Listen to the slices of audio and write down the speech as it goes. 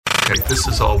Okay, this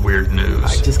is all weird news.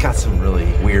 I just got some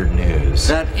really weird news.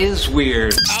 That is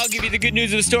weird. I'll give you the good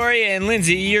news of the story, and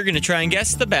Lindsay, you're going to try and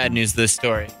guess the bad news of the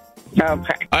story.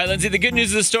 Okay. All right, Lindsay, the good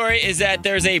news of the story is that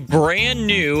there's a brand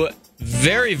new,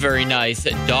 very, very nice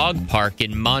dog park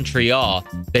in Montreal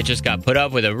that just got put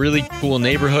up with a really cool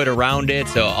neighborhood around it.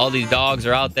 So all these dogs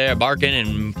are out there barking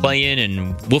and playing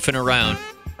and woofing around.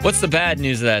 What's the bad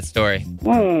news of that story?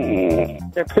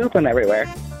 They're pooping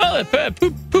everywhere. Oh,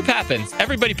 poop happens.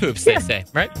 Everybody poops, they say,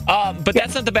 right? But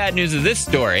that's not the bad news of this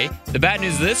story. The bad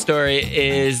news of this story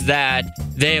is that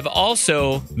they have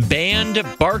also banned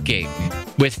barking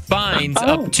with fines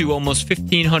up to almost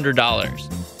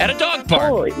 $1,500 at a dog park.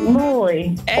 Holy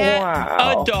moly.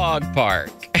 At a dog park.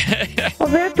 Well,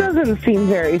 that doesn't seem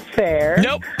very fair.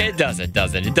 Nope, it doesn't.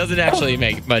 It doesn't actually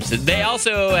make much sense. They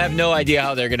also have no idea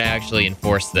how they're going to actually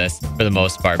enforce this for the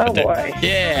most part. Oh, boy.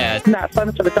 Yeah. It's not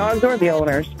fun for the dogs or the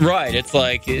owners. Right. It's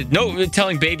like, no,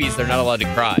 telling babies they're not allowed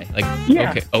to cry. Like,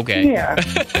 Yeah. okay. Yeah.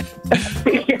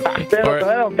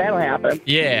 That'll happen.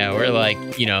 Yeah, we're like,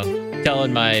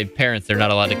 telling my parents they're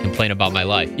not allowed to complain about my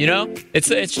life. It's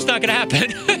just not going to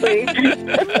happen.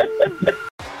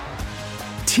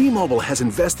 T-Mobile has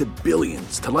invested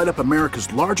billions to light up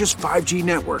America's largest 5G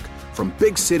network, from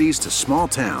big cities to small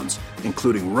towns,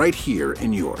 including right here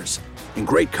in yours. And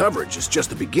great coverage is just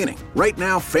the beginning. Right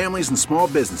now, families and small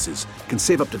businesses can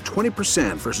save up to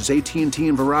 20% versus AT&T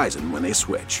and Verizon when they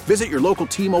switch. Visit your local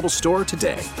T-Mobile store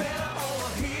today.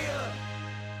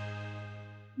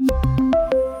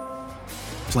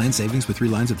 Plan savings with 3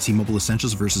 lines of T-Mobile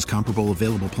Essentials versus comparable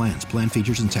available plans. Plan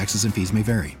features and taxes and fees may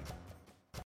vary.